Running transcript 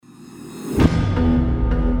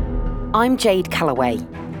I'm Jade Callaway.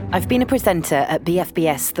 I've been a presenter at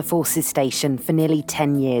BFBS The Forces station for nearly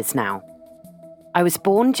 10 years now. I was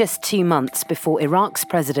born just 2 months before Iraq's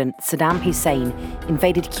President Saddam Hussein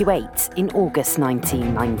invaded Kuwait in August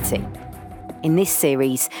 1990. In this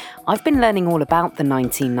series, I've been learning all about the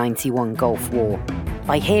 1991 Gulf War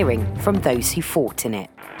by hearing from those who fought in it.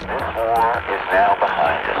 This war is now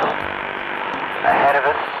behind us. Ahead of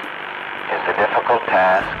us is the difficult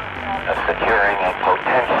task of securing a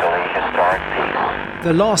potentially historic peace.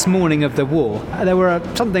 The last morning of the war, there were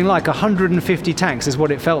something like 150 tanks, is what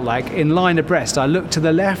it felt like, in line abreast. I looked to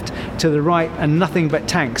the left, to the right, and nothing but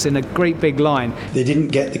tanks in a great big line. They didn't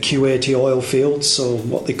get the Kuwaiti oil fields, so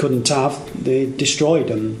what they couldn't have, they destroyed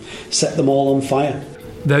and set them all on fire.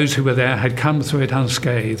 Those who were there had come through it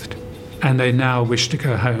unscathed, and they now wish to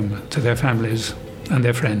go home to their families and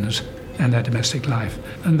their friends and their domestic life.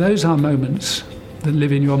 And those are moments that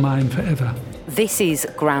live in your mind forever. This is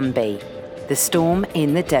Granby, the storm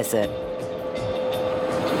in the desert.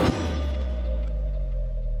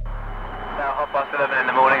 Now 11:30 in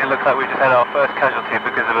the morning, it looks like we just had our first casualty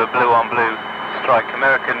because of a blue-on-blue strike.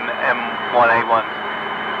 American M1A1s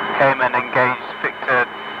came and engaged Victor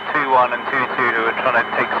 2-1 and 2-2 who were trying to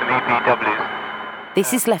take some EBWs.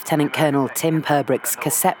 This is Lieutenant Colonel Tim Purbrick's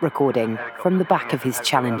cassette recording from the back of his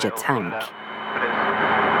Challenger tank.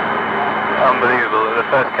 Unbelievable. The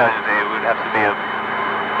first casualty would have to be a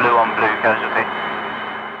blue-on-blue casualty.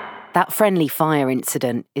 That friendly fire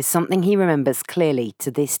incident is something he remembers clearly to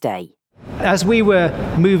this day. As we were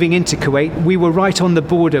moving into Kuwait, we were right on the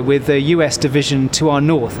border with the US division to our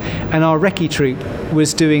north, and our recce troop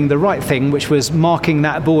was doing the right thing, which was marking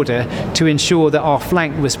that border to ensure that our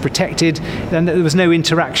flank was protected and that there was no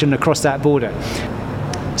interaction across that border.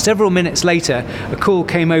 Several minutes later, a call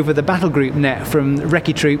came over the battle group net from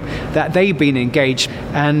recce troop that they'd been engaged,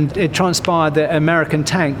 and it transpired that American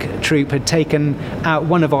tank troop had taken out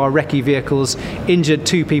one of our recce vehicles, injured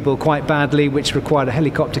 2 people quite badly, which required a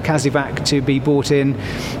helicopter CASEVAC to be brought in,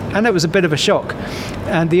 and it was a bit of a shock.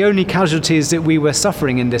 And the only casualties that we were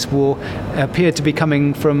suffering in this war appeared to be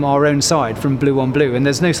coming from our own side, from blue on blue, and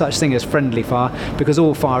there's no such thing as friendly fire, because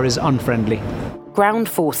all fire is unfriendly. Ground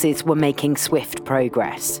forces were making swift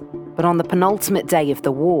progress, but on the penultimate day of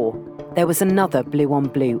the war, there was another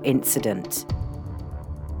blue-on-blue incident.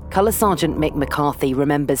 Colour Sergeant Mick McCarthy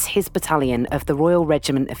remembers his battalion of the Royal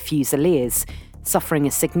Regiment of Fusiliers suffering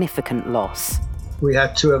a significant loss. We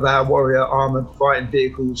had 2 of our Warrior armoured fighting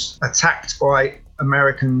vehicles attacked by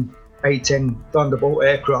American A-10 Thunderbolt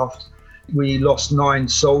aircraft. We lost 9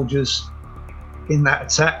 soldiers in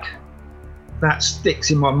that attack. That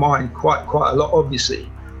sticks in my mind quite a lot, obviously.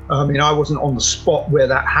 I mean, I wasn't on the spot where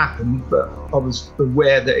that happened, but I was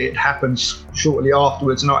aware that it happened shortly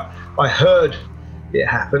afterwards, and I heard it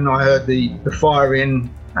happen. I heard the firing,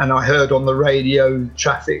 and I heard on the radio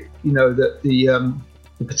traffic, that the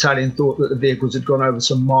battalion thought that the vehicles had gone over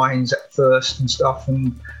some mines at first and stuff,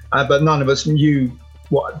 and but none of us knew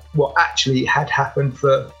what actually had happened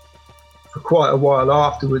for quite a while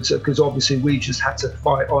afterwards, because obviously we just had to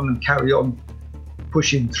fight on and carry on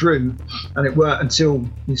pushing through, and it weren't until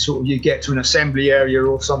you get to an assembly area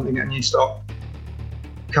or something and you start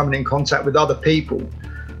coming in contact with other people.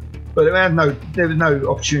 But there was no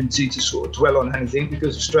opportunity to sort of dwell on anything,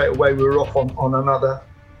 because straight away we were off on another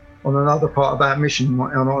part of our mission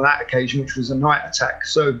on that occasion, which was a night attack.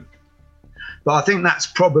 But I think that's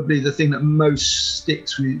probably the thing that most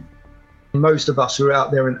sticks with most of us who are out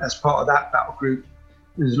there and as part of that battle group,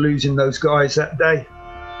 is losing those guys that day.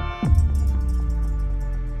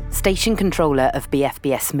 Station controller of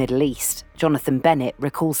BFBS Middle East, Jonathan Bennett,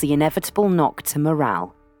 recalls the inevitable knock to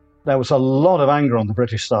morale. There was a lot of anger on the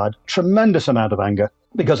British side, tremendous amount of anger,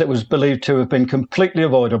 because it was believed to have been completely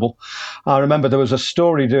avoidable. I remember there was a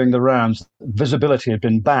story doing the rounds, visibility had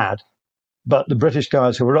been bad, but the British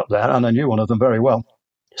guys who were up there, and I knew one of them very well,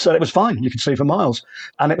 said it was fine, you could see for miles.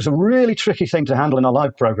 And it was a really tricky thing to handle in our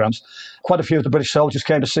live programmes. Quite a few of the British soldiers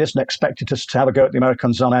came to see us and expected us to have a go at the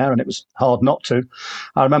Americans on air, and it was hard not to.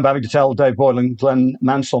 I remember having to tell Dave Boyle and Glenn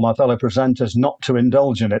Mansell, my fellow presenters, not to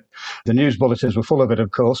indulge in it. The news bulletins were full of it,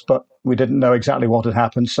 of course, but we didn't know exactly what had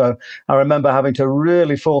happened. So I remember having to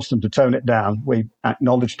really force them to tone it down. We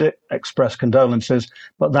acknowledged it, expressed condolences,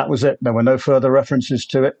 but that was it. There were no further references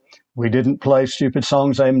to it. We didn't play stupid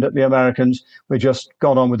songs aimed at the Americans. We just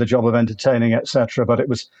got on with the job of entertaining, etc. But it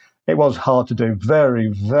was hard to do, very,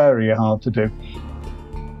 very hard to do.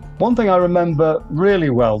 One thing I remember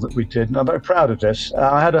really well that we did, and I'm very proud of this,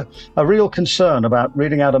 I had a real concern about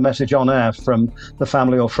reading out a message on air from the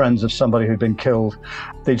family or friends of somebody who'd been killed.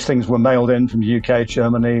 These things were mailed in from the UK,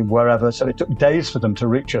 Germany, wherever, so it took days for them to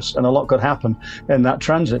reach us, and a lot could happen in that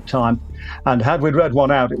transit time. And had we read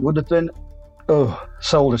one out, it would have been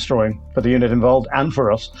soul-destroying for the unit involved and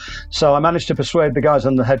for us. So I managed to persuade the guys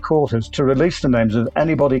on the headquarters to release the names of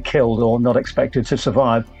anybody killed or not expected to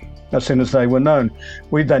survive as soon as they were known.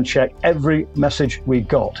 We'd then check every message we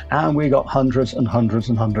got, and we got hundreds and hundreds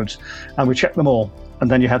and hundreds, and we checked them all. And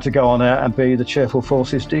then you had to go on air and be the Cheerful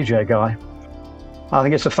Forces DJ guy. I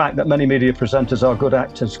think it's a fact that many media presenters are good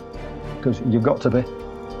actors, because you've got to be.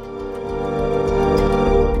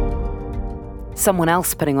 Someone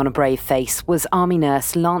else putting on a brave face was Army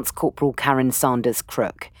nurse Lance Corporal Karen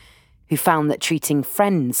Sanders-Crook, who found that treating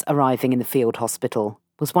friends arriving in the field hospital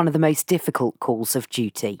was one of the most difficult calls of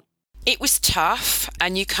duty. It was tough,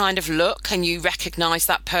 and you kind of look and you recognise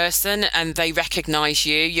that person and they recognise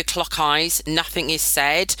you. You clock eyes, nothing is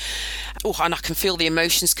said. Oh, and I can feel the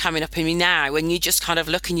emotions coming up in me now, and you just kind of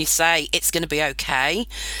look and you say, it's going to be okay.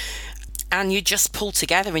 And you just pull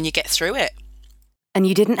together and you get through it. And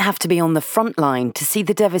you didn't have to be on the front line to see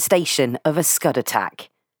the devastation of a Scud attack.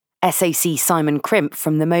 SAC Simon Crimp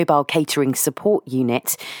from the Mobile Catering Support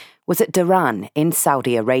Unit was at Dhahran in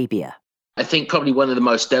Saudi Arabia. I think probably one of the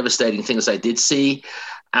most devastating things I did see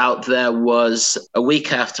out there was a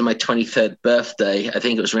week after my 23rd birthday. I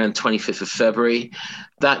think it was around 25th of February.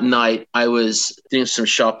 That night, I was doing some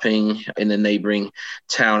shopping in the neighboring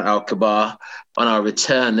town, Al-Kabar. On our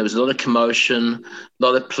return, there was a lot of commotion, a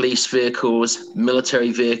lot of police vehicles,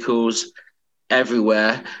 military vehicles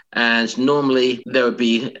everywhere. And normally there would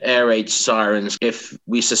be air raid sirens if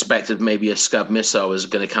we suspected maybe a Scud missile was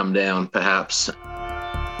going to come down, perhaps.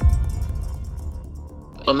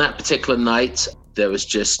 On that particular night, there was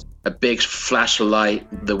just a big flash of light,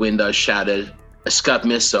 the window shattered, a Scud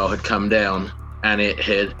missile had come down, and it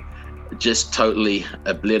had just totally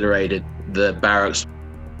obliterated the barracks.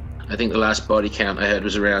 I think the last body count I heard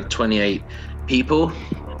was around 28 people,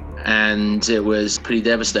 and it was pretty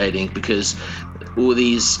devastating because all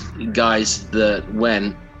these guys that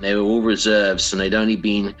went, they were all reserves, and they'd only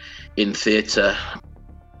been in theatre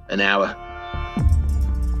an hour.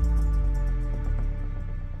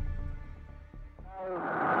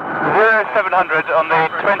 0700 on the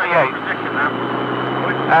 28th,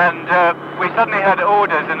 and we suddenly had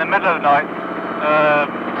orders in the middle of the night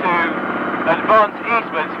to advance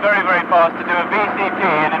eastwards very, very fast to do a VCP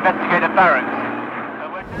and investigate a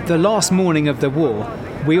barracks. The last morning of the war,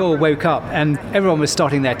 we all woke up and everyone was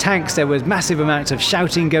starting their tanks. There was massive amounts of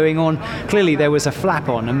shouting going on. Clearly there was a flap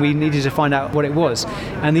on and we needed to find out what it was.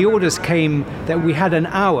 And the orders came that we had an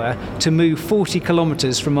hour to move 40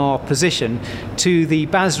 kilometres from our position to the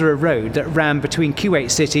Basra road that ran between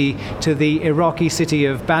Kuwait city to the Iraqi city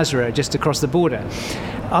of Basra, just across the border.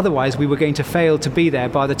 Otherwise, we were going to fail to be there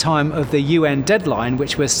by the time of the UN deadline,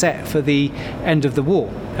 which was set for the end of the war.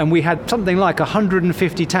 And we had something like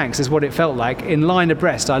 150 tanks, is what it felt like, in line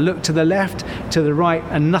abreast. I looked to the left, to the right,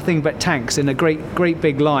 and nothing but tanks in a great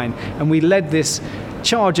big line. And we led this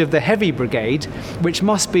charge of the Heavy Brigade, which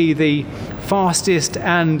must be the fastest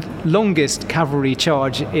and longest cavalry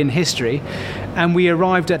charge in history. And we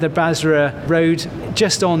arrived at the Basra road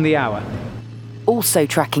just on the hour. Also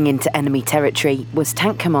tracking into enemy territory was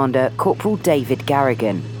Tank Commander Corporal David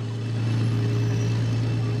Garrigan.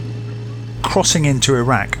 Crossing into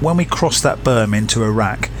Iraq, when we crossed that berm into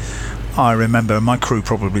Iraq, I remember, my crew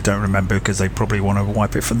probably don't remember because they probably want to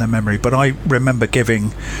wipe it from their memory, but I remember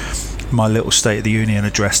giving my little State of the Union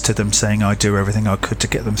address to them, saying I'd do everything I could to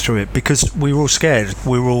get them through it, because we were all scared,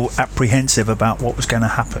 we were all apprehensive about what was going to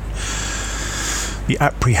happen. The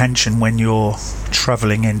apprehension when you're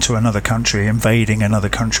travelling into another country, invading another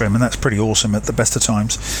country, I mean, that's pretty awesome at the best of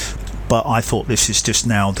times. But I thought this is just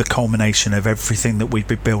now the culmination of everything that we've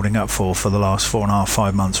been building up for the last 4.5,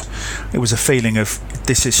 5 months. It was a feeling of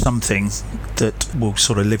this is something that will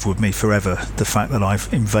sort of live with me forever, the fact that I've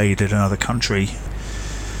invaded another country.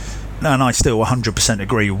 And I still 100%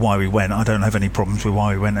 agree with why we went. I don't have any problems with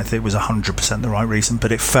why we went. I think it was 100% the right reason,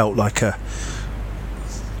 but it felt like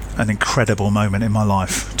an incredible moment in my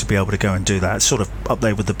life to be able to go and do that. It's sort of up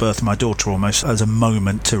there with the birth of my daughter almost, as a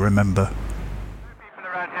moment to remember.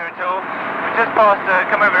 People around here at all. We just passed,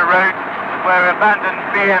 come over a road where abandoned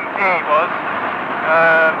BMP was.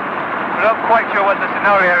 We're not quite sure what the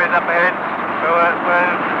scenario is up ahead, but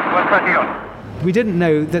we're cracking on. We didn't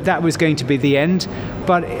know that that was going to be the end,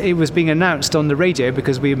 but it was being announced on the radio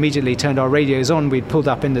because we immediately turned our radios on. We'd pulled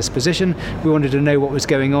up in this position. We wanted to know what was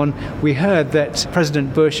going on. We heard that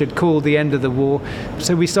President Bush had called the end of the war,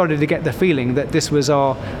 so we started to get the feeling that this was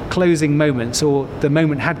our closing moments, or the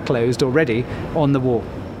moment had closed already on the war.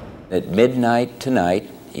 At midnight tonight,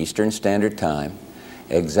 Eastern Standard Time,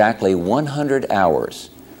 exactly 100 hours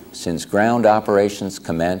since ground operations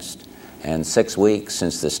commenced and 6 weeks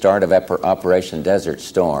since the start of Operation Desert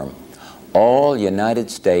Storm, all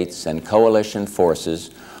United States and coalition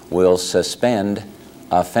forces will suspend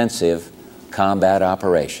offensive combat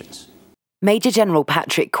operations. Major General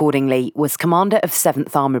Patrick Cordingley was commander of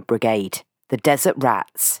 7th Armoured Brigade, the Desert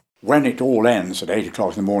Rats. When it all ends at 8 o'clock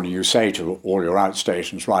in the morning, you say to all your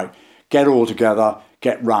outstations, right, get all together,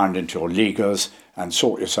 get round into your leaguers and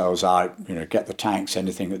sort yourselves out, get the tanks,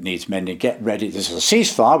 anything that needs mending, get ready. This is a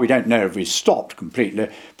ceasefire. We don't know if we stopped completely,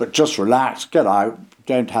 but just relax, get out,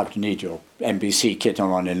 don't have to need your NBC kit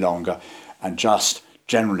on any longer, and just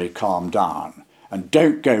generally calm down. And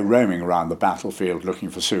don't go roaming around the battlefield looking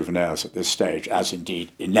for souvenirs at this stage, as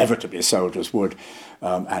indeed inevitably soldiers would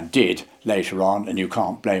and did later on, and you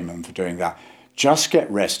can't blame them for doing that. Just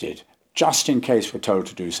get rested, just in case we're told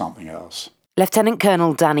to do something else. Lieutenant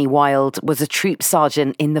Colonel Danny Wild was a troop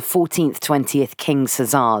sergeant in the 14th 20th King's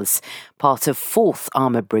Hussars, part of 4th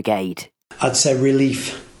Armoured Brigade. I'd say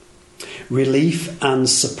relief. Relief and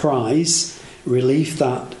surprise. Relief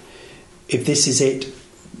that if this is it,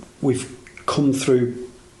 we've come through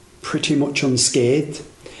pretty much unscathed,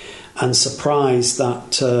 and surprise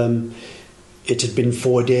that it had been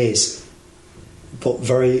 4 days, but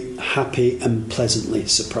very happy and pleasantly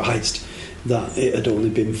surprised that it had only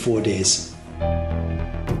been 4 days.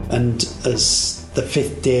 And as the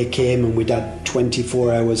 5th day came and we'd had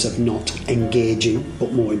 24 hours of not engaging,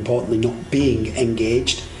 but more importantly not being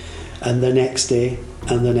engaged, and the next day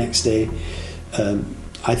and the next day,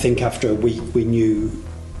 I think after a week we knew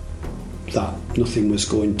that nothing was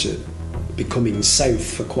going to be coming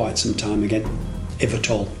south for quite some time again, if at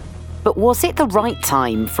all. But was it the right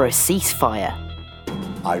time for a ceasefire?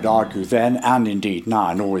 I'd argue then, and indeed now,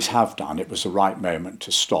 and always have done, it was the right moment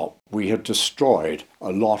to stop. We had destroyed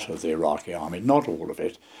a lot of the Iraqi army, not all of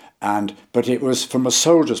it, but it was, from a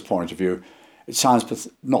soldier's point of view, it sounds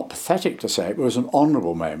not pathetic to say, it was an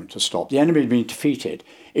honourable moment to stop. The enemy had been defeated.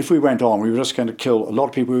 If we went on, we were just going to kill a lot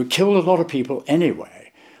of people. We would kill a lot of people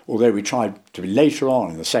anyway, although we tried to, later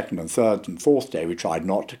on in the 2nd and 3rd and 4th day, we tried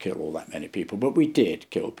not to kill all that many people, but we did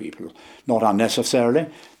kill people, not unnecessarily.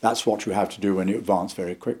 That's what you have to do when you advance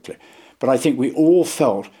very quickly. But I think we all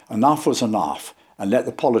felt enough was enough, and let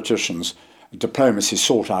the politicians and diplomacy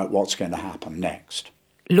sort out what's going to happen next.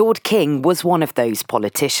 Lord King was one of those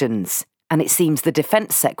politicians, and it seems the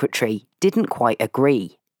Defence Secretary didn't quite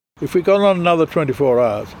agree. If we'd gone on another 24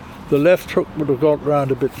 hours, the left hook would have got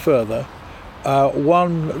round a bit further.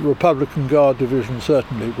 One Republican Guard division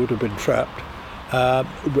certainly would have been trapped,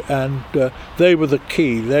 and they were the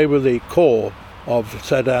key, they were the core of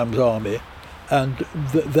Saddam's army, and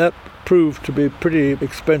that proved to be pretty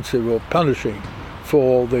expensive or punishing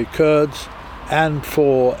for the Kurds and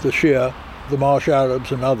for the Shia, the Marsh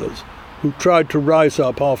Arabs and others, who tried to rise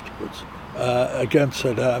up afterwards against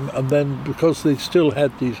Saddam, and then because they still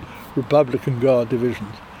had these Republican Guard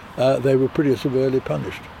divisions, they were pretty severely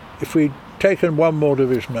punished. If we'd taken one more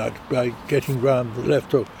division out by getting round the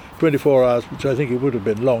left hook 24 hours, which I think it would have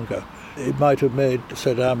been longer, it might have made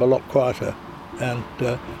Saddam a lot quieter and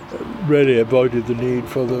really avoided the need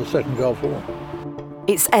for the Second Gulf War.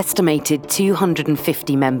 It's estimated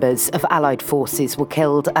 250 members of Allied forces were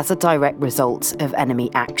killed as a direct result of enemy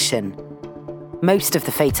action. Most of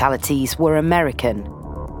the fatalities were American.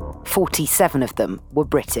 47 of them were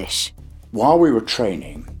British. While we were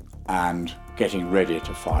training and getting ready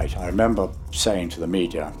to fight, I remember saying to the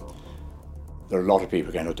media, there are a lot of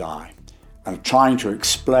people going to die. And trying to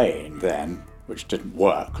explain then, which didn't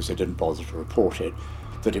work because they didn't bother to report it,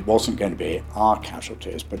 that it wasn't going to be our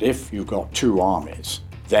casualties. But if you got two armies,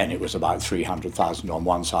 then it was about 300,000 on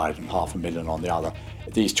one side and 500,000 on the other.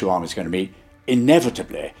 If these two armies are going to meet,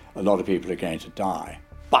 inevitably a lot of people are going to die.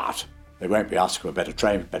 But they won't be us who are better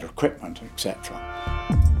trained, better equipment, etc.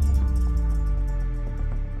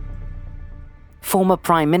 Former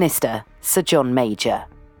Prime Minister Sir John Major.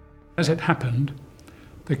 As it happened,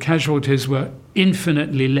 the casualties were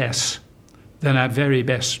infinitely less than our very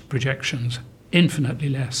best projections, infinitely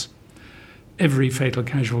less. Every fatal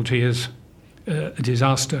casualty is a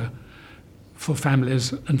disaster for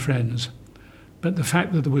families and friends, but the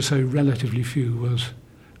fact that there were so relatively few was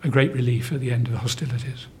a great relief at the end of the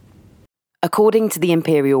hostilities. According to the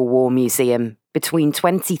Imperial War Museum, between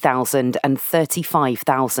 20,000 and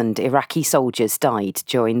 35,000 Iraqi soldiers died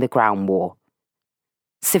during the ground war.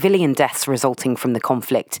 Civilian deaths resulting from the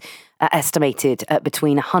conflict are estimated at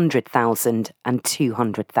between 100,000 and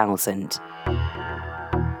 200,000.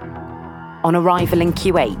 On arrival in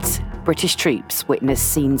Kuwait, British troops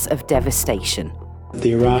witnessed scenes of devastation.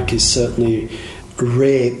 The Iraqis certainly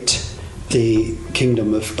raped the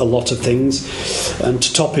kingdom of a lot of things, and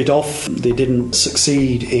to top it off, they didn't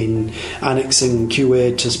succeed in annexing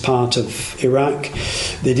Kuwait as part of Iraq.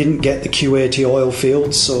 They didn't get the Kuwaiti oil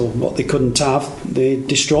fields, so what they couldn't have, they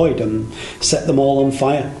destroyed and set them all on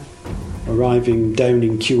fire. Arriving down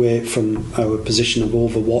in Kuwait from our position of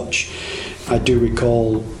overwatch, I do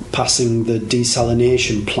recall passing the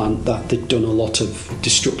desalination plant that they'd done a lot of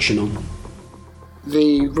destruction on.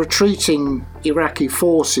 The retreating Iraqi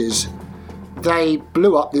forces, they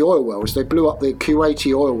blew up the oil wells. They blew up the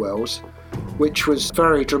Kuwaiti oil wells, which was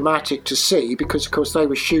very dramatic to see because, of course, they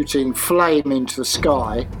were shooting flame into the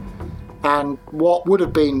sky. And what would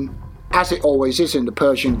have been, as it always is in the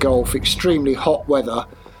Persian Gulf, extremely hot weather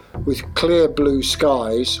with clear blue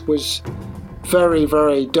skies was very,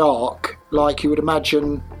 very dark, like you would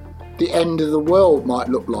imagine the end of the world might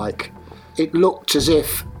look like. It looked as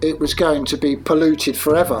if it was going to be polluted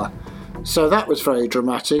forever. So that was very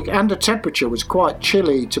dramatic, and the temperature was quite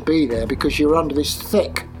chilly to be there because you're under this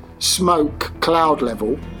thick smoke cloud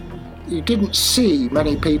level. You didn't see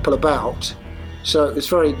many people about, so it was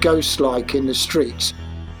very ghost-like in the streets.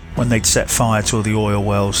 When they'd set fire to all the oil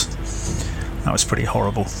wells, that was pretty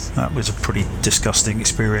horrible. That was a pretty disgusting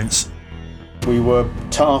experience. We were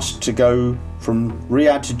tasked to go from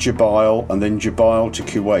Riyadh to Jubail and then Jubail to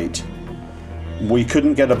Kuwait. We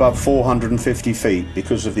couldn't get above 450 feet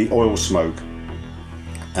because of the oil smoke,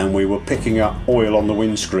 and we were picking up oil on the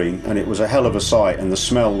windscreen, and it was a hell of a sight, and the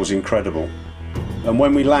smell was incredible. And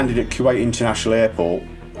when we landed at Kuwait International Airport,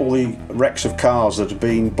 all the wrecks of cars that had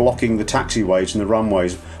been blocking the taxiways and the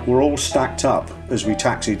runways were all stacked up as we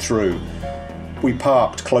taxied through. We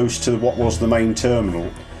parked close to what was the main terminal.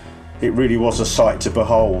 It really was a sight to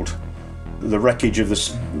behold. The wreckage of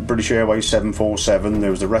the British Airways 747, there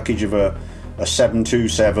was the wreckage of a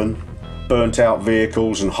 727, burnt out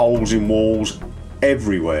vehicles and holes in walls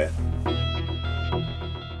everywhere.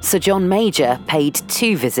 Sir John Major paid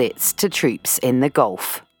 2 visits to troops in the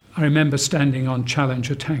Gulf. I remember standing on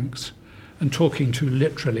Challenger tanks and talking to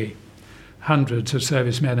literally hundreds of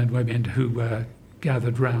servicemen and women who were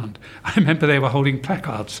gathered round. I remember they were holding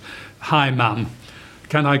placards. "Hi, Mum.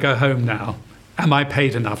 Can I go home now? Am I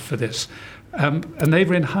paid enough for this?" And they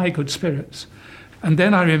were in high good spirits. And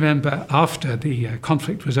then I remember, after the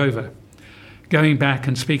conflict was over, going back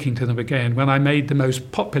and speaking to them again when I made the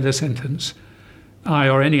most popular sentence I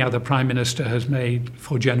or any other Prime Minister has made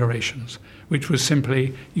for generations, which was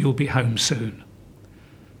simply, "You'll be home soon."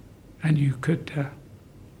 And you could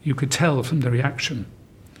tell from the reaction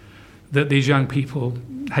that these young people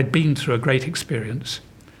had been through a great experience.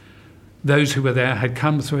 Those who were there had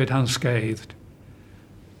come through it unscathed,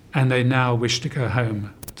 and they now wish to go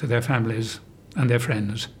home to their families and their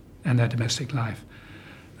friends and their domestic life.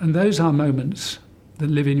 And those are moments that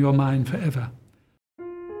live in your mind forever.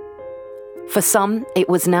 For some, it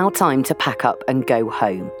was now time to pack up and go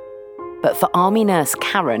home. But for Army nurse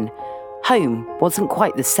Karen, home wasn't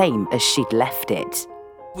quite the same as she'd left it.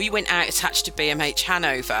 We went out attached to BMH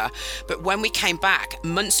Hanover, but when we came back,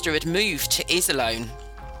 Munster had moved to Iserlohn.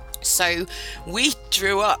 So we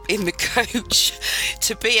drew up in the coach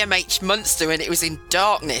to BMH Munster, and it was in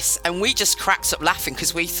darkness, and we just cracked up laughing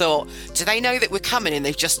because we thought, do they know that we're coming and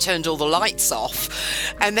they've just turned all the lights off?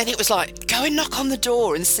 And then it was like, go and knock on the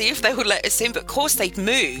door and see if they would let us in. But of course they'd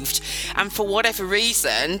moved, and for whatever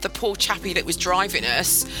reason, the poor chappie that was driving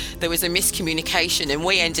us, there was a miscommunication, and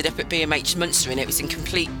we ended up at BMH Munster and it was in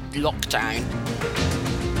complete lockdown.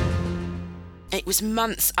 It was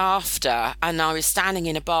months after, and I was standing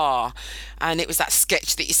in a bar, and it was that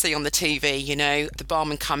sketch that you see on the TV, you know. The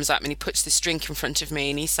barman comes up and he puts this drink in front of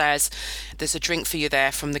me and he says, "There's a drink for you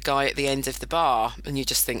there from the guy at the end of the bar." And you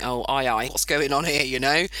just think, oh, aye, what's going on here, you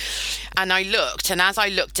know? And I looked, and as I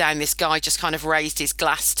looked down, this guy just kind of raised his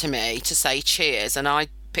glass to me to say cheers, and I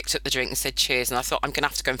picked up the drink and said cheers, and I thought, I'm going to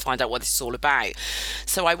have to go and find out what this is all about.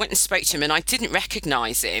 So I went and spoke to him, and I didn't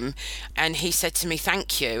recognise him, and he said to me,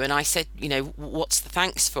 "Thank you." And I said, you know, "What's the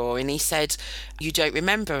thanks for?" And he said, "You don't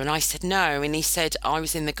remember?" And I said, "No." And he said, "I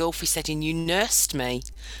was in the Gulf," he said, "and you nursed me."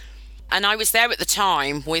 And I was there at the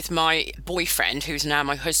time with my boyfriend, who's now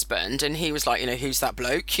my husband, and he was like, who's that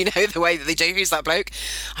bloke? The way that they do, who's that bloke?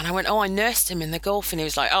 And I went, I nursed him in the Gulf. And he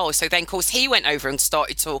was like, so then, of course, he went over and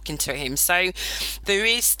started talking to him. So there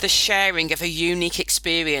is the sharing of a unique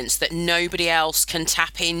experience that nobody else can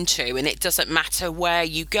tap into. And it doesn't matter where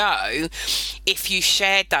you go. If you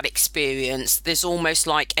shared that experience, there's almost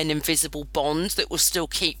like an invisible bond that will still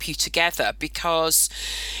keep you together, because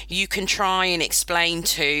you can try and explain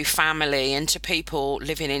to family and to people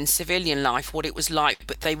living in civilian life what it was like,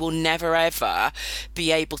 but they will never ever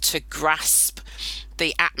be able to grasp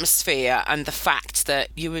the atmosphere and the fact that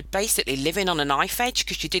you were basically living on a knife edge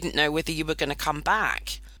because you didn't know whether you were going to come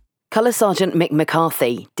back. Colour Sergeant Mick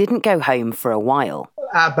McCarthy didn't go home for a while.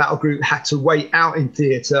 Our battle group had to wait out in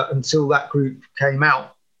theatre until that group came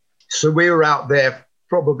out. So we were out there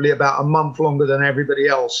probably about a month longer than everybody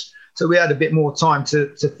else. So we had a bit more time to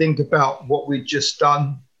think about what we'd just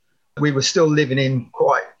done. We were still living in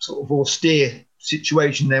quite sort of austere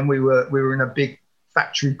situation then. We were in a big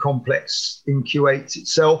factory complex in Kuwait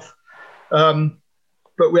itself.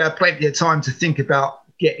 But we had plenty of time to think about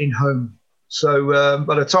getting home. So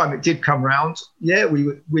by the time it did come round, we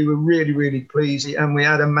were really, really pleased. And we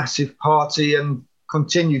had a massive party and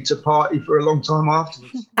continued to party for a long time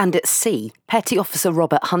afterwards. And at sea, Petty Officer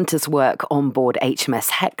Robert Hunter's work on board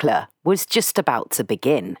HMS Heckler was just about to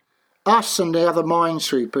begin. Us and the other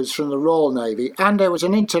minesweepers from the Royal Navy, and there was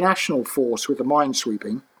an international force with the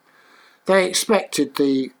minesweeping, they expected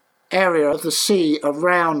the area of the sea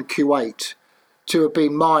around Kuwait to have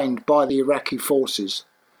been mined by the Iraqi forces.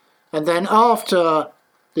 And then after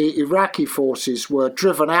the Iraqi forces were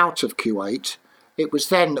driven out of Kuwait, it was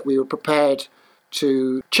then that we were prepared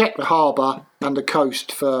to check the harbour and the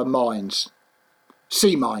coast for mines,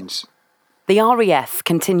 sea mines. The RAF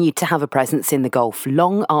continued to have a presence in the Gulf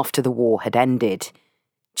long after the war had ended.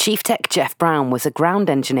 Chief Tech Jeff Brown was a ground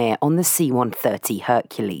engineer on the C-130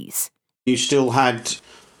 Hercules. You still had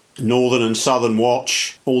Northern and Southern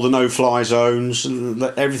Watch, all the no-fly zones,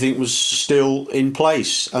 everything was still in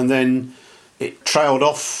place. And then it trailed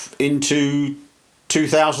off into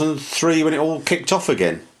 2003 when it all kicked off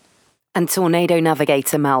again. And Tornado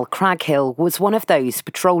navigator Mal Craghill was one of those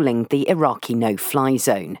patrolling the Iraqi no-fly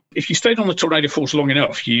zone. If you stayed on the Tornado Force long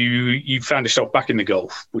enough, you found yourself back in the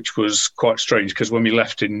Gulf, which was quite strange because when we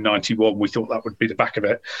left in 91, we thought that would be the back of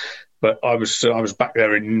it. But I was back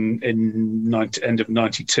there in end of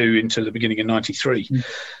 92 into the beginning of 93.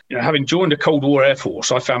 Having joined a Cold War Air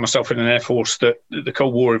Force, I found myself in an Air Force that the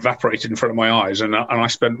Cold War evaporated in front of my eyes, and I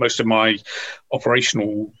spent most of my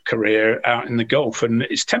operational career out in the Gulf. And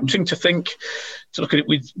it's tempting to look at it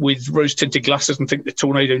with rose-tinted glasses and think the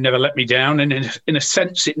Tornado never let me down. And in a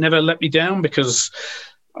sense, it never let me down because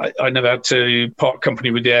I never had to part company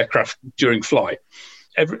with the aircraft during flight.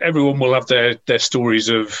 Everyone will have their stories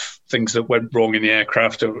of things that went wrong in the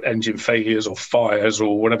aircraft, or engine failures or fires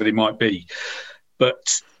or whatever they might be.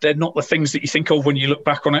 But they're not the things that you think of when you look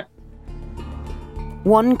back on it.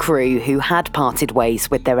 One crew who had parted ways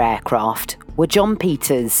with their aircraft were John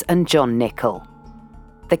Peters and John Nichol.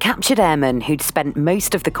 The captured airmen who'd spent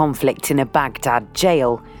most of the conflict in a Baghdad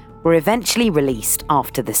jail were eventually released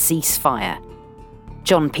after the ceasefire.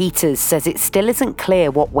 John Peters says it still isn't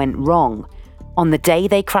clear what went wrong on the day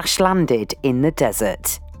they crash-landed in the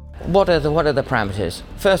desert. What are the parameters?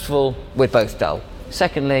 First of all, we're both dull.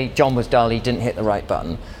 Secondly, John was dull, he didn't hit the right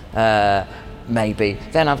button. Maybe.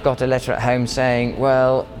 Then I've got a letter at home saying,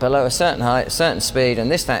 well, below a certain height, a certain speed, and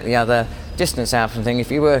this, that, and the other, distance out from thing, if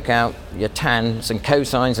you work out your tans and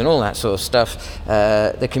cosines and all that sort of stuff,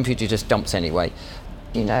 the computer just dumps anyway.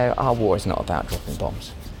 Our war is not about dropping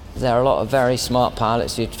bombs. There are a lot of very smart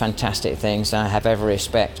pilots who did fantastic things, and I have every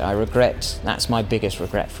respect. That's my biggest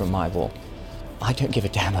regret from my war. I don't give a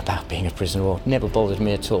damn about being a prisoner of war. It never bothered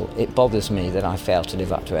me at all. It bothers me that I failed to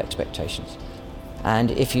live up to expectations.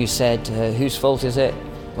 And if you said, whose fault is it?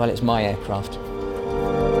 Well, it's my aircraft.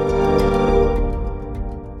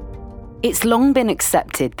 It's long been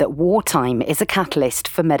accepted that wartime is a catalyst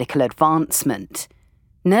for medical advancement.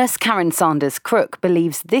 Nurse Karen Sanders-Crook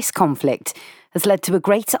believes this conflict has led to a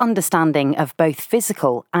greater understanding of both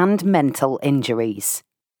physical and mental injuries.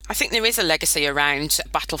 I think there is a legacy around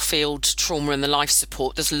battlefield trauma and the life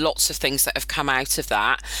support. There's lots of things that have come out of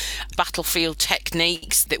that. Battlefield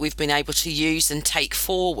techniques that we've been able to use and take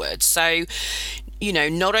forward. So,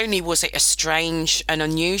 not only was it a strange and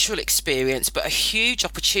unusual experience, but a huge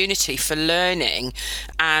opportunity for learning,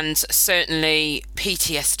 and certainly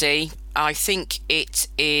PTSD. I think it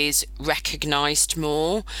is recognised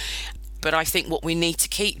more. But I think what we need to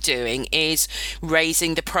keep doing is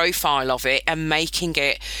raising the profile of it and making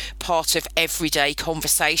it part of everyday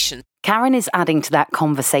conversation. Karen is adding to that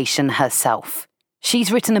conversation herself.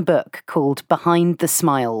 She's written a book called Behind the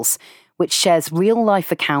Smiles, which shares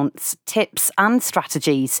real-life accounts, tips and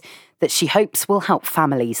strategies that she hopes will help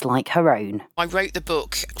families like her own. I wrote the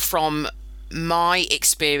book from my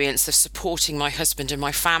experience of supporting my husband and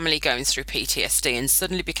my family going through PTSD, and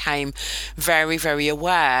suddenly became very, very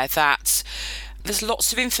aware that there's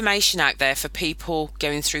lots of information out there for people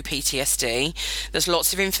going through PTSD. There's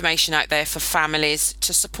lots of information out there for families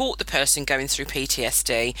to support the person going through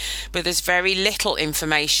PTSD, but there's very little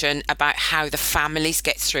information about how the families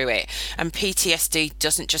get through it. And PTSD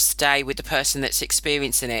doesn't just stay with the person that's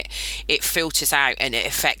experiencing it. It filters out and it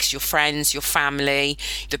affects your friends, your family,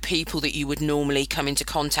 the people that you would normally come into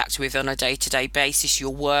contact with on a day-to-day basis,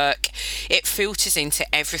 your work. It filters into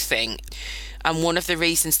everything. And one of the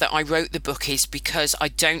reasons that I wrote the book is because I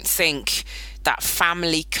don't think that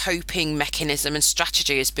family coping mechanism and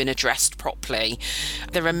strategy has been addressed properly.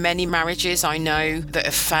 There are many marriages I know that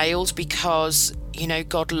have failed because, you know,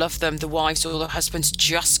 God love them, the wives or the husbands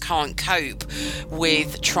just can't cope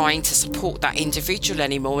with trying to support that individual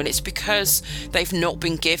anymore. And it's because they've not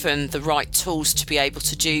been given the right tools to be able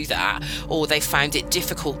to do that, or they found it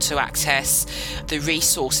difficult to access the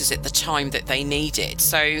resources at the time that they need it.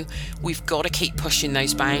 So we've got to keep pushing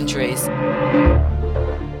those boundaries.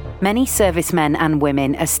 Many servicemen and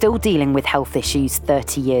women are still dealing with health issues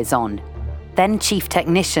 30 years on. Then Chief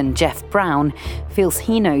Technician Jeff Brown feels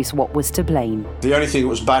he knows what was to blame. The only thing that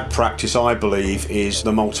was bad practice, I believe, is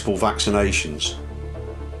the multiple vaccinations.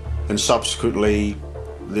 And subsequently,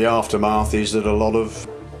 the aftermath is that a lot of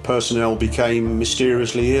personnel became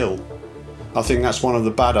mysteriously ill. I think that's one of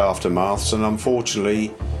the bad aftermaths, and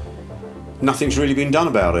unfortunately, nothing's really been done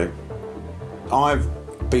about it.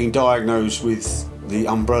 I've been diagnosed with the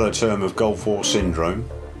umbrella term of Gulf War syndrome,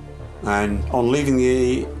 and on leaving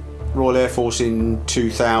the Royal Air Force in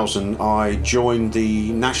 2000, I joined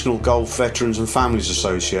the National Gulf Veterans and Families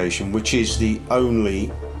Association, which is the only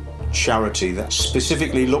charity that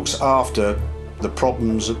specifically looks after the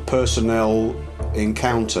problems that personnel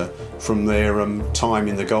encounter from their time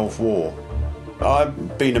in the Gulf War.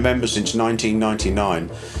 I've been a member since 1999,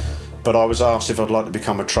 but I was asked if I'd like to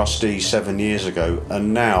become a trustee 7 years ago,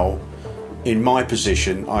 and now, in my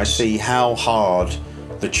position, I see how hard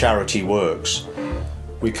the charity works.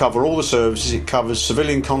 We cover all the services. It covers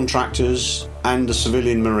civilian contractors and the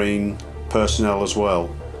civilian marine personnel as well.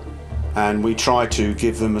 And we try to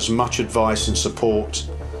give them as much advice and support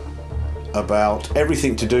about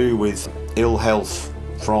everything to do with ill health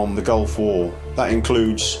from the Gulf War. That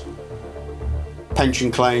includes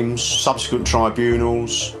pension claims, subsequent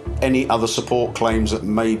tribunals, any other support claims that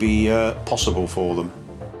may be possible for them.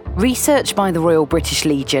 Research by the Royal British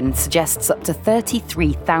Legion suggests up to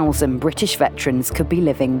 33,000 British veterans could be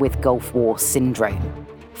living with Gulf War syndrome.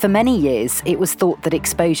 For many years, it was thought that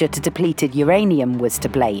exposure to depleted uranium was to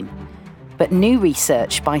blame. But new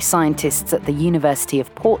research by scientists at the University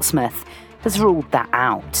of Portsmouth has ruled that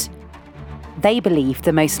out. They believe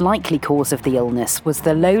the most likely cause of the illness was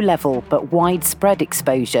the low-level but widespread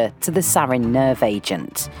exposure to the sarin nerve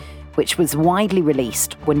agent, which was widely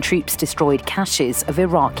released when troops destroyed caches of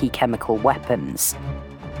Iraqi chemical weapons.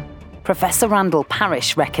 Professor Randall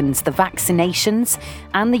Parrish reckons the vaccinations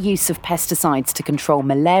and the use of pesticides to control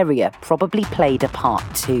malaria probably played a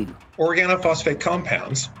part too. Organophosphate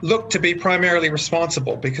compounds look to be primarily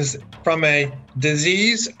responsible because from a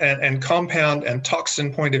disease and compound and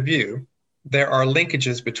toxin point of view, there are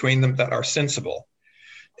linkages between them that are sensible.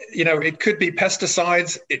 You know, it could be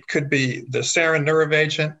pesticides, it could be the sarin nerve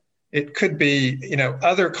agent, it could be,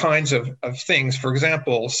 other kinds of things. For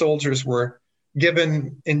example, soldiers were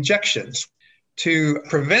given injections to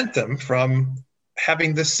prevent them from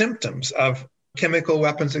having the symptoms of chemical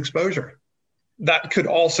weapons exposure. That could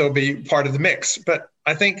also be part of the mix. But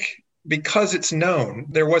I think because it's known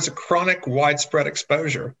there was a chronic widespread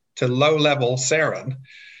exposure to low-level sarin,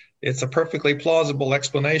 it's a perfectly plausible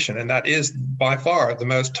explanation, and that is by far the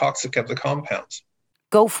most toxic of the compounds.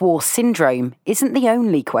 Gulf War syndrome isn't the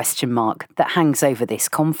only question mark that hangs over this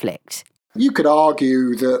conflict. You could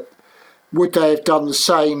argue that would they have done the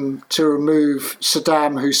same to remove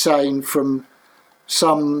Saddam Hussein from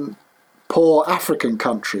some poor African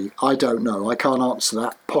country? I don't know. I can't answer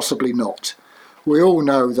that. Possibly not. We all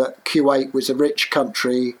know that Kuwait was a rich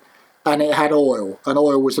country and it had oil, and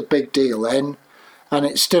oil was a big deal then, and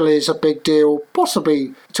it still is a big deal,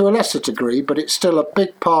 possibly to a lesser degree, but it's still a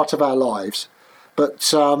big part of our lives.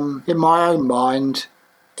 But in my own mind,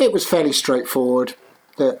 it was fairly straightforward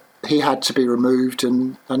that he had to be removed,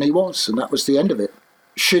 and he was, and that was the end of it.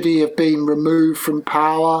 Should he have been removed from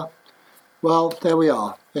power? Well, there we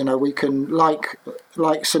are. You know, we can, like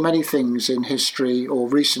so many things in history or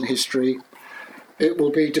recent history, it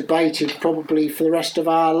will be debated probably for the rest of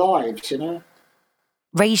our lives, you know.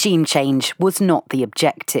 Regime change was not the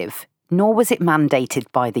objective, nor was it mandated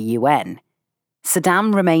by the UN.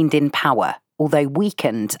 Saddam remained in power, although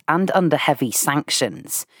weakened and under heavy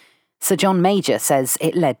sanctions. Sir John Major says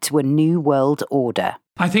it led to a new world order.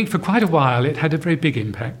 I think for quite a while it had a very big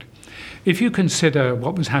impact. If you consider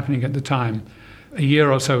what was happening at the time, a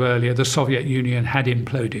year or so earlier, the Soviet Union had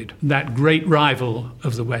imploded. That great rival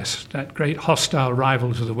of the West, that great hostile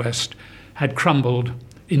rival to the West, had crumbled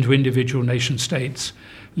into individual nation states,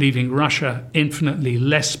 leaving Russia infinitely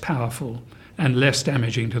less powerful and less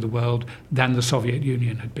damaging to the world than the Soviet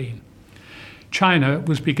Union had been. China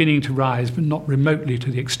was beginning to rise, but not remotely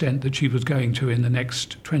to the extent that she was going to in the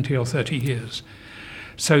next 20 or 30 years.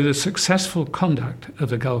 So the successful conduct of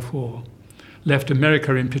the Gulf War left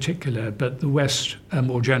America in particular, but the West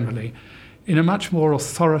more generally, in a much more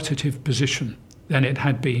authoritative position than it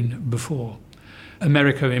had been before.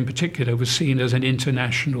 America in particular was seen as an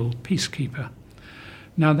international peacekeeper.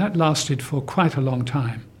 Now that lasted for quite a long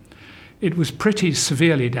time. It was pretty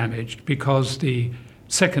severely damaged because the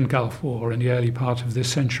Second Gulf War in the early part of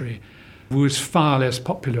this century was far less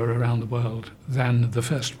popular around the world than the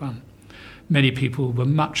first one. Many people were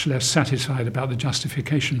much less satisfied about the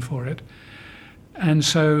justification for it. And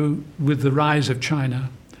so with the rise of China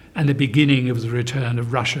and the beginning of the return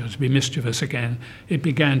of Russia to be mischievous again, it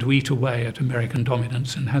began to eat away at American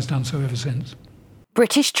dominance and has done so ever since.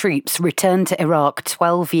 British troops returned to Iraq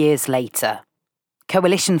 12 years later.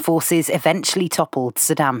 Coalition forces eventually toppled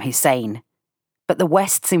Saddam Hussein. But the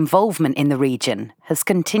West's involvement in the region has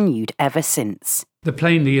continued ever since. There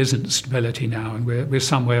plainly isn't stability now, and we're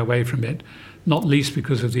some way away from it, not least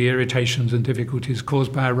because of the irritations and difficulties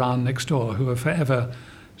caused by Iran next door, who are forever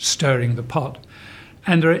stirring the pot.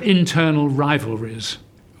 And there are internal rivalries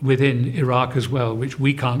within Iraq as well, which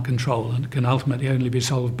we can't control and can ultimately only be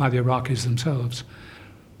solved by the Iraqis themselves.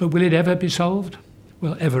 But will it ever be solved?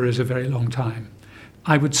 Well, ever is a very long time.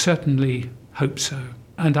 I would certainly hope so.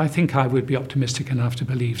 And I think I would be optimistic enough to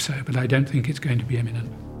believe so, but I don't think it's going to be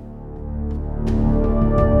imminent.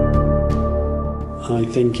 I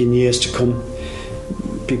think in years to come,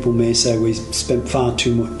 people may say we spent far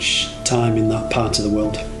too much time in that part of the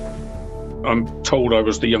world. I'm told I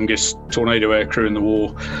was the youngest tornado aircrew in the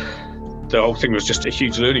war. The whole thing was just a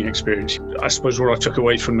huge learning experience. I suppose what I took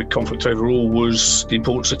away from the conflict overall was the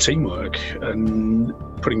importance of teamwork and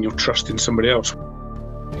putting your trust in somebody else.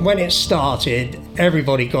 When it started,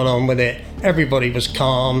 everybody got on with it, everybody was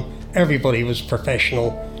calm, everybody was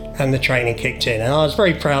professional, and the training kicked in. And I was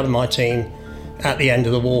very proud of my team at the end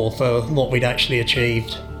of the war for what we'd actually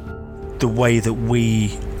achieved. The way that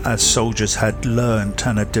we as soldiers had learnt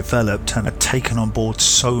and had developed and had taken on board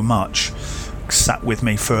so much sat with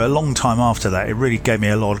me for a long time after that. It really gave me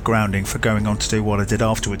a lot of grounding for going on to do what I did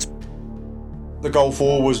afterwards. The Gulf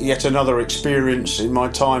War was yet another experience in my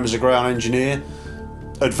time as a ground engineer.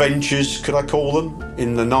 Adventures, could I call them,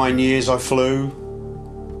 in the 9 years I flew.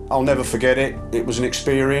 I'll never forget it. It was an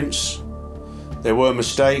experience. There were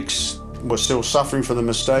mistakes. We're still suffering from the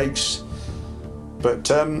mistakes. But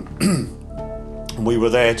we were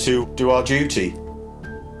there to do our duty.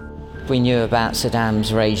 We knew about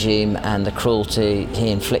Saddam's regime and the cruelty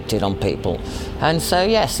he inflicted on people. And so,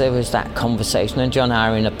 yes, there was that conversation. And John and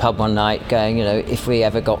I were in a pub one night going, you know, if we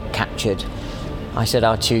ever got captured, I said,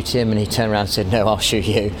 I'll shoot him, and he turned around and said, no, I'll shoot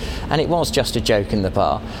you. And it was just a joke in the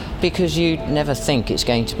bar, because you never think it's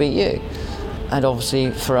going to be you. And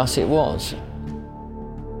obviously, for us, it was.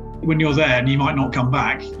 When you're there and you might not come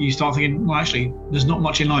back, you start thinking, well, actually, there's not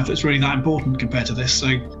much in life that's really that important compared to this,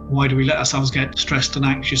 so why do we let ourselves get stressed and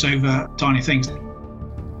anxious over tiny things?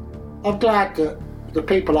 I'm glad that the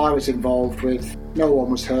people I was involved with, no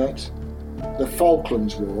one was hurt. The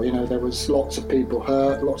Falklands War, you know, there was lots of people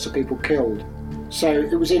hurt, lots of people killed. So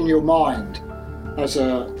it was in your mind as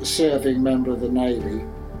a serving member of the Navy.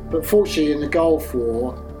 But fortunately in the Gulf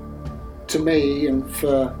War, to me and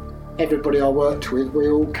for everybody I worked with, we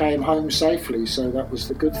all came home safely, so that was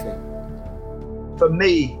the good thing. For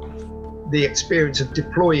me, the experience of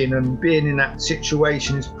deploying and being in that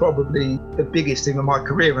situation is probably the biggest thing of my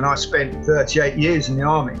career, and I spent 38 years in the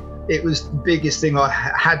Army. It was the biggest thing I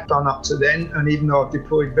had done up to then, and even though I've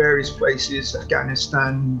deployed various places,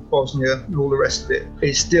 Afghanistan, Bosnia and all the rest of it,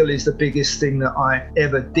 it still is the biggest thing that I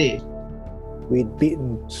ever did. We'd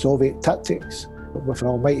beaten Soviet tactics with an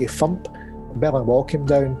almighty thump. Berlin Wall came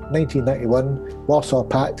down, 1991, Warsaw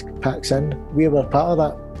Pact packs in. We were part of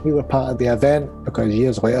that. We were part of the event because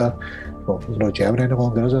years later, well, there's no Germany any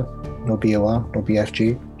longer, is there? No BOR, no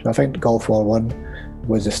BFG, So I think Gulf War I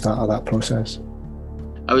was the start of that process.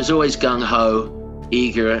 I was always gung-ho,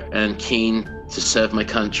 eager and keen to serve my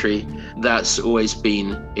country. That's always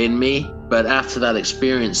been in me. But after that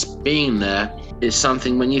experience being there, it's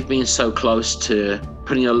something when you've been so close to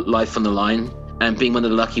putting your life on the line and being one of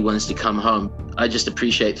the lucky ones to come home, I just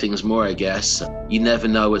appreciate things more, I guess. You never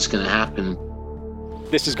know what's going to happen.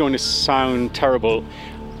 This is going to sound terrible.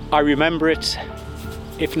 I remember it,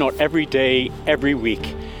 if not every day, every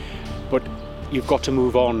week. But you've got to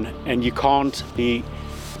move on, and you can't be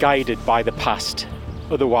guided by the past.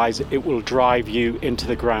 Otherwise, it will drive you into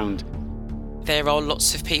the ground. There are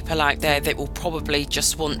lots of people out there that will probably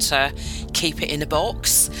just want to keep it in a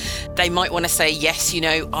box. They might want to say, yes,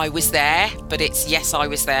 I was there, but it's yes, I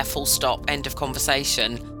was there, full stop, end of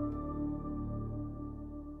conversation.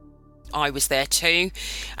 I was there too,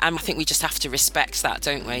 and I think we just have to respect that,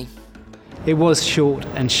 don't we? It was short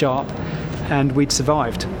and sharp, and we'd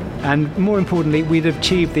survived. And more importantly, we'd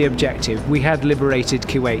achieved the objective. We had liberated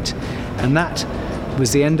Kuwait, and that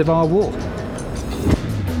was the end of our war.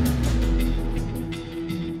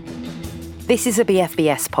 This is a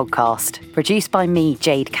BFBS podcast, produced by me,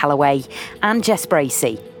 Jade Callaway, and Jess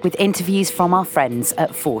Bracey, with interviews from our friends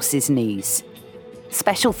at Forces News.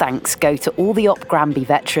 Special thanks go to all the Op Granby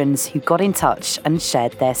veterans who got in touch and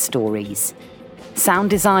shared their stories. Sound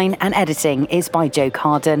design and editing is by Joe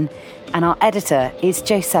Carden, and our editor is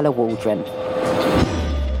Josella Waldron.